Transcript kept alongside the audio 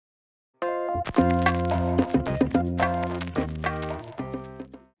Hi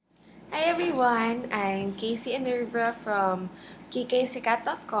everyone, I'm Casey Enerva from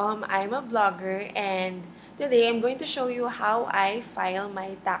kikaysikat.com. I'm a blogger and today I'm going to show you how I file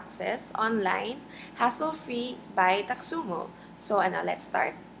my taxes online, hassle-free by Taxumo. So let's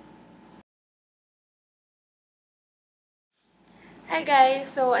start. Hi guys!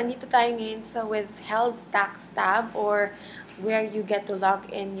 So andito tayo ngayon sa Withheld Tax tab or where you get to log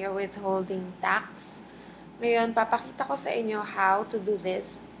in your withholding tax. Ngayon, papakita ko sa inyo how to do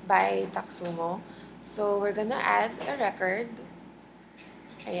this by Taxumo. So, we're gonna add a record.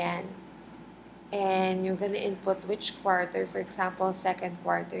 Ayan. And you're gonna input which quarter. For example, second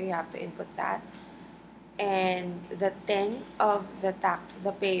quarter, you have to input that. And the 10 of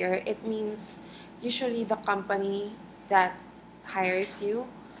the payer, it means usually the company that hires you.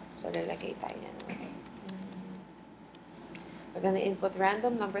 So, lalagay tayo na naman. We're gonna input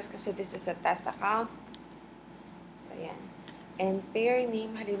random numbers kasi this is a test account. So, ayan. And payer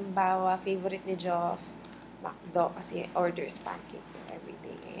name, halimbawa, favorite ni Joff, McDo, kasi orders pancake every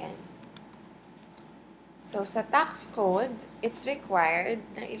day. Ayan. So, sa tax code, it's required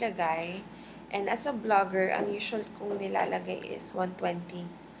na ilagay. And as a blogger, ang usual kong nilalagay is 120,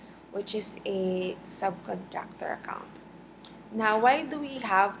 which is a subcontractor account. Now, why do we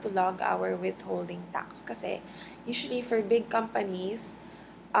have to log our withholding tax? Kasi, usually for big companies,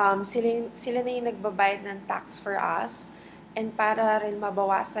 sila na yung nagbabayad ng tax for us and para rin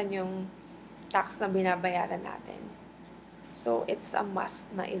mabawasan yung tax na binabayaran natin. So, it's a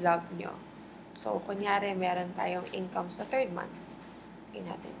must na ilog nyo. So, kunyari, meron tayong income sa third month. Lagyan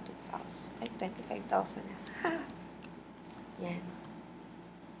natin 25,000 na. Yan.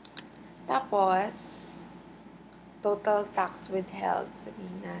 Tapos, total tax withheld,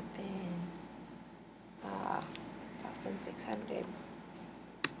 sabihin natin, 1,600.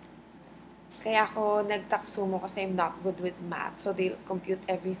 Kaya ako nag-Taxumo kasi I'm not good with math. So, they'll compute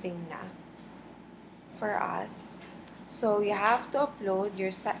everything na for us. So, you have to upload your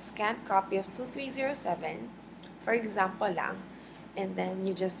scanned copy of 2307, for example lang, and then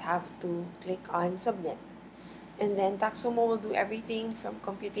you just have to click on submit. And then Taxumo will do everything from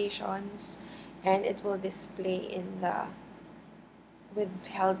computations, and it will display in the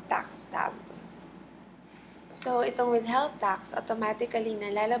withheld tax tab. So, itong withheld tax automatically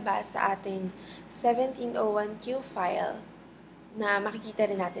nalalabas sa ating 1701Q file na makikita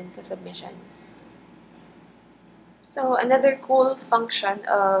rin natin sa submissions. So, another cool function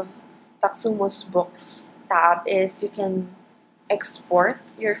of Taxumo's Books tab is you can export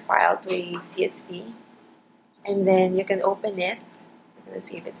your file to a CSV and then you can open it. I'm going to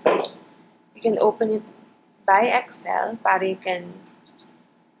save it first. You can open it by Excel para you can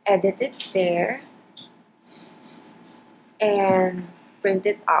edit it there and print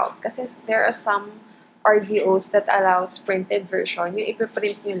it out. Kasi there are some RDOs that allows printed version. Yung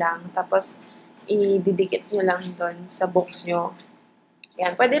ipiprint nyo lang, tapos ididikit nyo lang doon sa books nyo.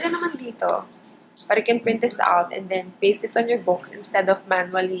 Yan. Pwede rin naman dito. But you can print this out and then paste it on your books instead of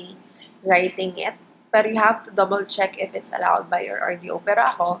manually writing it. Pero you have to double check if it's allowed by your RDO. Pero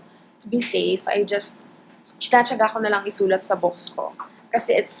ako, to be safe, I just tinatsaga ko na lang isulat sa books ko.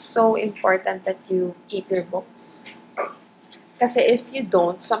 Kasi it's so important that you keep your books. Kasi if you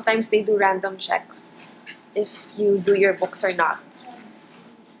don't, sometimes they do random checks if you do your books or not.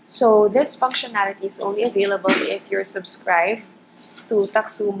 So this functionality is only available if you're subscribed to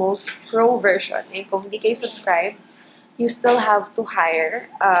Taxumo's Pro version. And kung hindi kayo subscribed, you still have to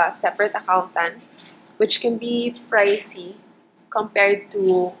hire a separate accountant, which can be pricey compared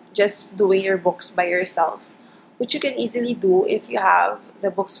to just doing your books by yourself, which you can easily do if you have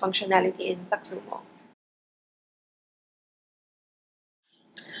the books functionality in Taxumo.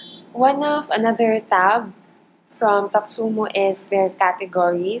 Another tab from Taxumo is their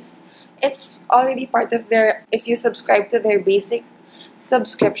categories. It's already part of their, if you subscribe to their basic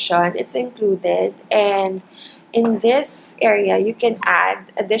subscription, it's included. And in this area, you can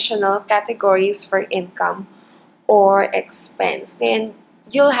add additional categories for income or expense. And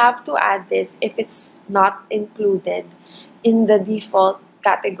you'll have to add this if it's not included in the default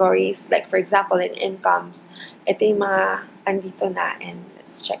categories. Like for example, in incomes, ito yung mga andito na, and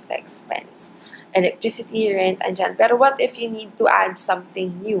let's check the expense. Electricity, rent, andyan. Pero what if you need to add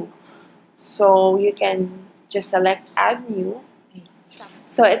something new? So, you can just select Add New.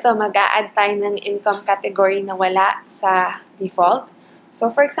 So, ito, mag-a-add tayo ng income category na wala sa default. So,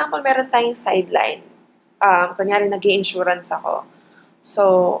 for example, meron tayong sideline. Kunyari, nag-i-insurance ako.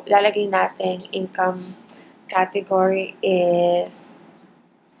 So, lalagay natin income category is,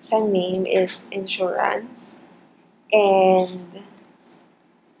 sa name is insurance. And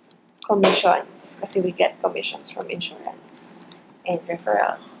commissions kasi we get commissions from insurance and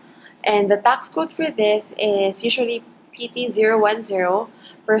referrals. And the tax code for this is usually PT010,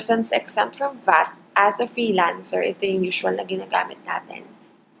 persons exempt from VAT as a freelancer. Ito yung usual na ginagamit natin.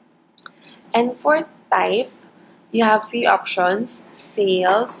 And for type, you have three options: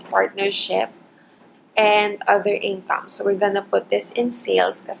 sales, partnership, and other income. So we're gonna put this in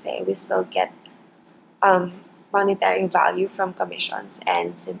sales kasi we still get monetary value from commissions,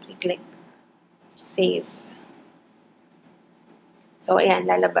 and simply click save. So ayan,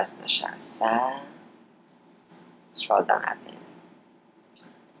 lalabas na siya sa scroll down natin.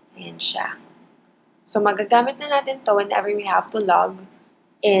 Ayan siya. So magagamit na natin to whenever we have to log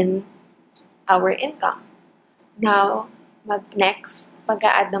in our income. Now, next,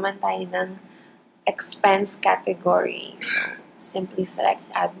 mag-a-add naman tayo ng expense category. So, simply select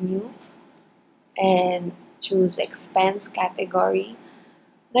add new and choose expense category.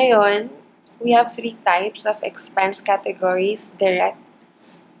 Ngayon, we have three types of expense categories: direct,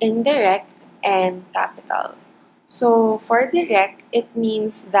 indirect, and capital. So, for direct, it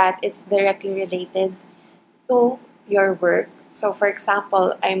means that it's directly related to your work. So, for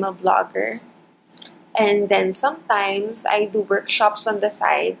example, I'm a blogger, and then sometimes I do workshops on the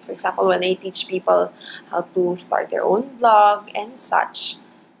side. For example, when I teach people how to start their own blog and such.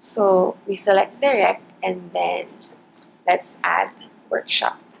 So, we select direct, and then let's add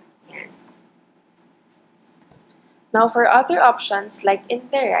workshop. Yan. Now, for other options like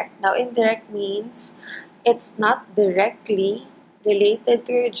indirect, now indirect means it's not directly related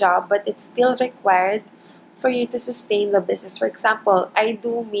to your job, but it's still required for you to sustain the business. For example, I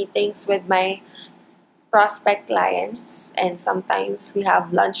do meetings with my prospect clients, and sometimes we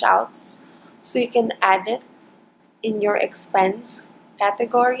have lunch outs. So you can add it in your expense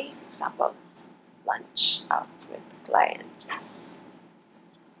category. For example, lunch out with clients.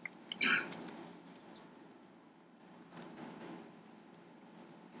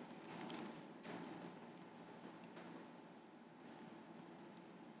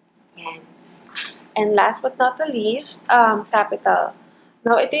 Yan. And last but not the least, capital.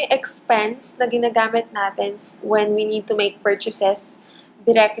 Now, ito yung expense na ginagamit natin when we need to make purchases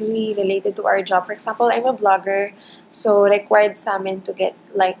directly related to our job. For example, I'm a blogger, so required sa amin to get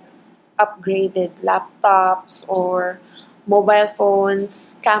like upgraded laptops or mobile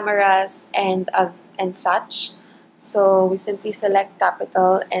phones, cameras, and such. So we simply select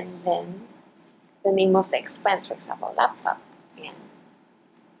capital and then the name of the expense, for example, laptop. Ayan.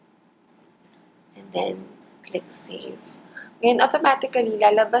 And then click save. Ngayon, automatically,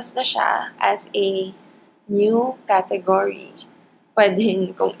 lalabas na siya as a new category.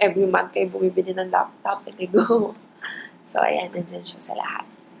 Pwedeng kung every month kayo bumibili ng laptop, edi go. So, ayan, nandyan siya sa lahat.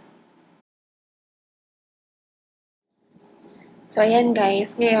 So, ayan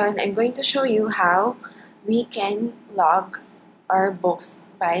guys, ngayon, I'm going to show you how we can log our books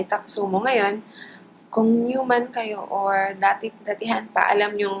by Taxumo. Ngayon, kung new man kayo or datihan pa,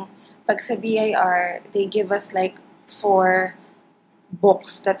 alam nyo, pag sa BIR, they give us like 4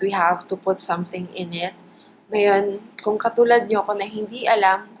 books that we have to put something in it. Ngayon, kung katulad nyo ako na hindi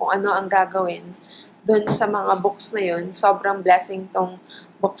alam kung ano ang gagawin dun sa mga books na yun, sobrang blessing tong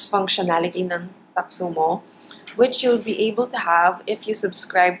books functionality ng Taxumo, which you'll be able to have if you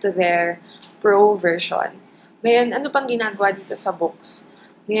subscribe to their pro version. Ngayon, ano pang ginagawa dito sa books?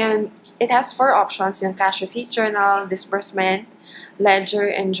 Ngayon, it has 4 options, yung cash receipt journal, disbursement,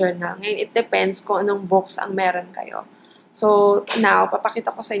 ledger, and journal. Ngayon, it depends kung anong books ang meron kayo. So, now,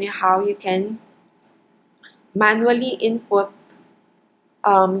 papakita ko sa inyo how you can manually input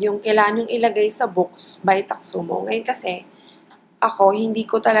yung kailangan yung ilagay sa books by Taxumo. Ngayon kasi, ako, hindi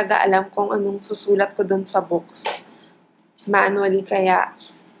ko talaga alam kung anong susulat ko dun sa books manually, kaya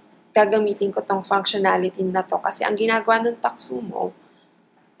gagamitin ko tong functionality na to. Kasi ang ginagawa ng Taxumo,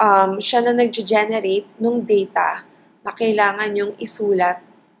 siya na nag-generate nung data na kailangan yung isulat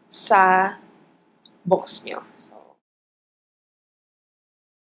sa books nyo. So,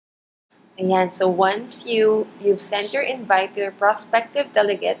 ayan. So, once you've sent your invite to your prospective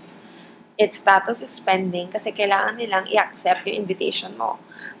delegates, its status is pending kasi kailangan nilang i-accept yung invitation mo.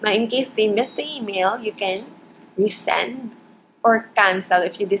 Now, in case they missed the email, you can resend or cancel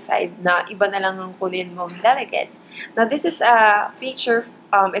if you decide na iba na lang ang kunin mong delegate. Now, this is a feature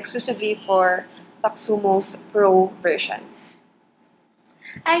exclusively for Taxumo's Pro version.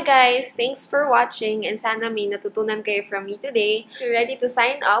 Hi guys! Thanks for watching, and sana may natutunan kayo from me today. If you're ready to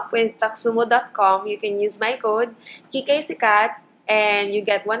sign up with Taxumo.com, you can use my code, KikaySikat, and you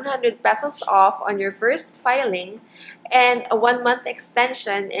get 100 pesos off on your first filing and a 1-month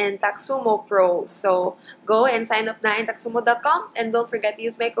extension in Taxumo Pro. So go and sign up na in taxumo.com, and don't forget to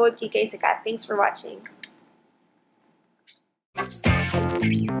use my code KKSICAT. Thanks for watching.